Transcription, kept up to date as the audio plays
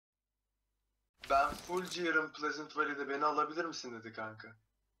Ben full Gear'ım Pleasant Valley'de, beni alabilir misin dedi kanka.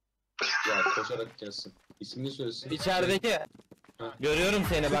 Ya koşarak gelsin. İsmini söylesin. İçerideki. Görüyorum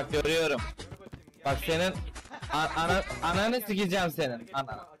seni, bak görüyorum. Bak senin ananı sikeceğim senin.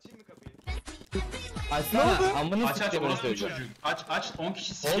 Ana. Açsana, amını sikeceğim bunu söyleyeceğim. Aç 10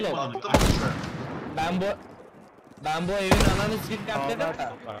 kişi sikeyim oğlum. adamı. Ben bu evin ananı sikeceğim dedim de.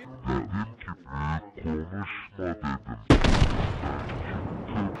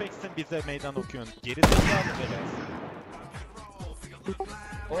 Köpeksin bize meydan okuyorsun. Gerizekalı belensin.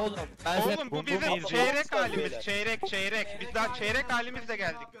 Oğlum bu bizim çeyrek halimiz, çeyrek. Biz daha çeyrek halimizle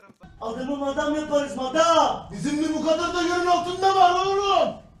geldik. Adamım adam yaparız madam. Bizim de bu kadar da yerin altında var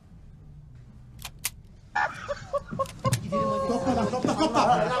oğlum.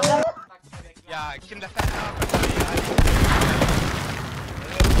 Topla. Ya şimdi sen ne yapacaksın ya?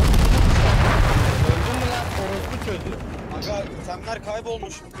 öldün mü lan orospu çocuğu? Aga itemler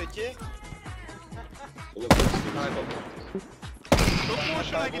kaybolmuş mu peki? Çok mu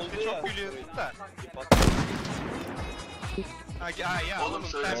hoşuna gitti, çok gülüyorsun da. Ya Oğlum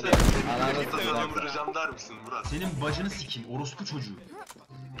söylesene. Öldüreceğim der misin Murat? Senin bacını sikeyim orospu çocuğu.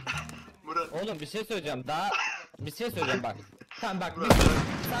 Murat. Oğlum bir şey söyleyeceğim, bir şey söyleyeceğim bak. Sen bak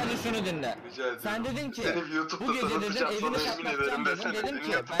sadece şunu dinle. Sen dedin ki bu gece dedin evini patlatacağım dedin. Dedim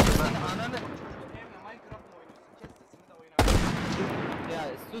ki ben de senin ananı... Ya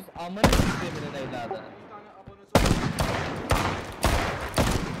sus, amını sikeyim evladı.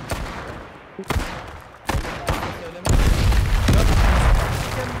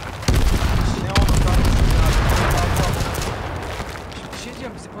 Ne oldu lan? Bir şey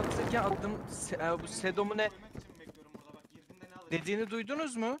diyeceğim, bizi patlatırken adım bu Sedom'u ne dediğini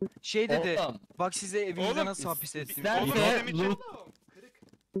duydunuz mu? Şey dedi, bak size evinize nasıl hapis ettim.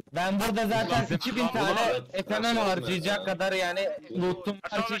 Ben burada zaten 2000 tane etanol harcayacak kadar yani loot'um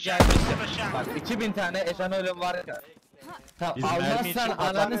var ki gelmişim. Bak 2000 tane etanolüm var. Tamam, almazsan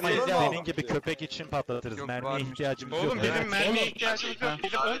ananı sikeceğim. Senin gibi köpek için patlatırız. Mermiye ihtiyacımız yok. Oğlum bizim mermiye ihtiyacımız yok.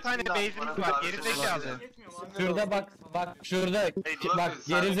 Bizim 10 tane base'imiz var. Gerizekalı. Şurada bak şurada bak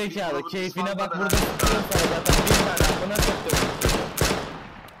gerizekalı. Keyfine bak burada tutuyorum sana zaten 1000 tane buna tutuyorum.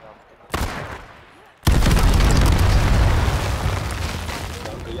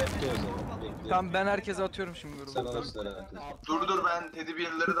 Tamam ben herkese atıyorum şimdi grubu. Sen alırsın herhalde. Dur ben Teddy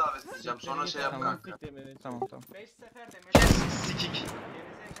Bear'ları davet edeceğim, sonra şey yap kanka. Tamam. Sikik.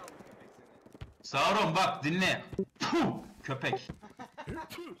 Sauron bak dinle. Puh, köpek.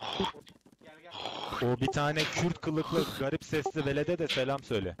 O bir tane Kürt kılıklı garip sesli velede de selam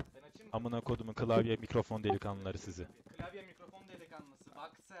söyle. Amına kodumun klavye mikrofon delikanlıları sizi. Klavye mikrofon delikanlısı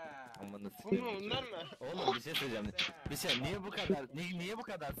bak sen. Amanı Bunlar mı? Oğlum bir şey söyleyeceğim. Bir şey niye bu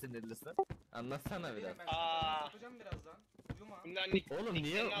kadar sinirlisin? Anlatsana biraz. Yapacağım birazdan. Uyuma. Oğlum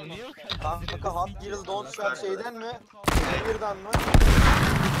niye bu kadar? Kanka Hot Wheels Don't Stop şeyden mi? Birden mi?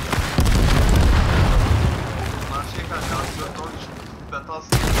 Bunlar şey kanka, Asociety betalsın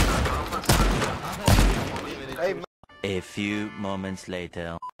kanka. A few moments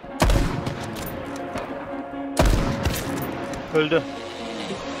later. Öldü.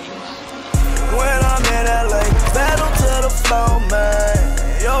 When I'm in LA, pedal to the floor, man.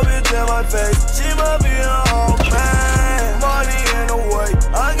 Yo, bitch in my face, she might be a home, man. Money in the way,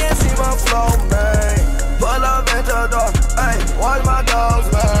 I can't see my flow, man. Pull up at the door, hey, watch my dogs,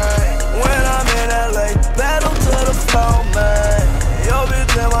 man. When I'm in LA, pedal to the floor, man. Yo,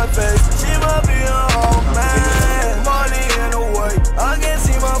 bitch in my face, she might be a home, man. Money in the way, I can't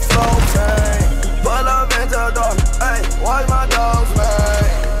see my flow, man. Pull up at the door, hey, watch my dogs, man.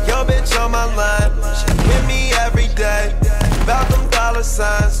 Yo, bitch on my line, she with me every day. About them dollar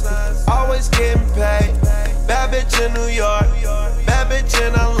signs, always getting paid. Bad bitch in New York, bad bitch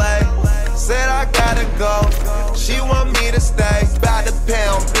in LA. Said I gotta go, she want me to stay. By the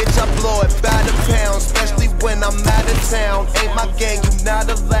pound, bitch I blow it by the pound. Especially when I'm out of town. Ain't my gang, you not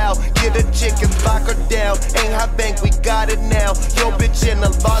allowed. Get a chick and lock her down. Ain't hot bank, we got it now. Yo bitch in the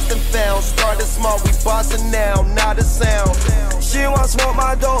lost and found. Started small, we bossing now, not a sound. She want smoke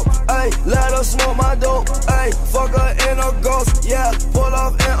my dope, ayy, let her smoke my dope, ayy. Fuck her in a ghost, yeah, pull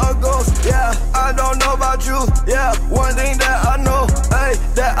off in a ghost, yeah. I don't know about you, yeah, one thing that I know, ayy,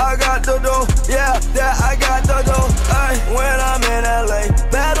 that I got to do, yeah, that I got to do, ayy. When I'm in LA,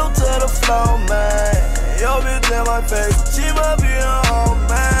 battle to the floor, man. Yo bitch in my face, she might be a home,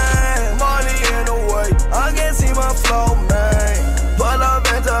 man. Money in the way, I can't see my flow, man. Pull up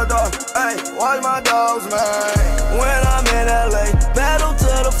at the door, ayy, watch my dogs, man. When I'm in LA, battle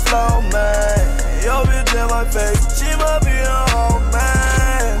to the floor, man. Yo bitch in my face, she might be a home,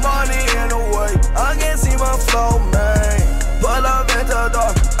 man. Money in the way, I can't see my flow, man. Pull up at the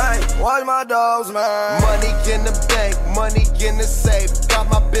door, ayy, watch my dogs, man. Money in the bank, money in the safe. Got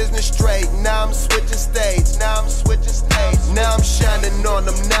my business straight, now I'm switching states. Now I'm shining on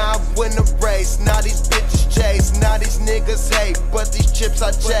them, now I win the race. Now these bitches chase, now these niggas hate, but these chips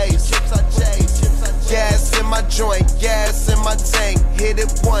I chase. Gas in my joint, gas in my tank. Hit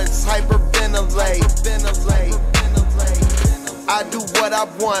it once, hyperventilate. I do what I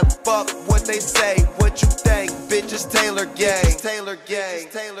want, fuck what they say. What you think, bitches Taylor gang.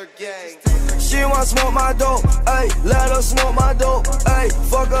 She want smoke my dope, ayy, let her smoke my dope, ayy.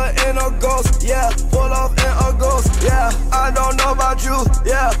 Fuck her in a ghost, yeah, pull off in a ghost, yeah. I don't know about you,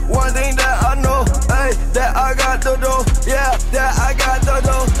 yeah, one thing that I know, ayy, that I got the dough, yeah, that I got the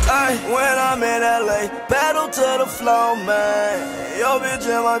dough, ayy. When I'm in LA, pedal to the floor, man. Yo bitch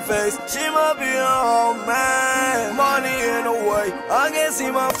in my face, she might be a home, man. Money in the way, I can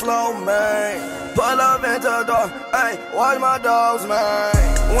see my flow, man. Pull up into the door, ayy, watch my dogs, man.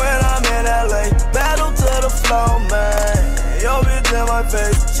 When I'm in LA, pedal to the floor, man. Yo bitch in my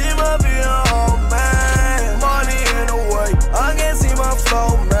face, she might be a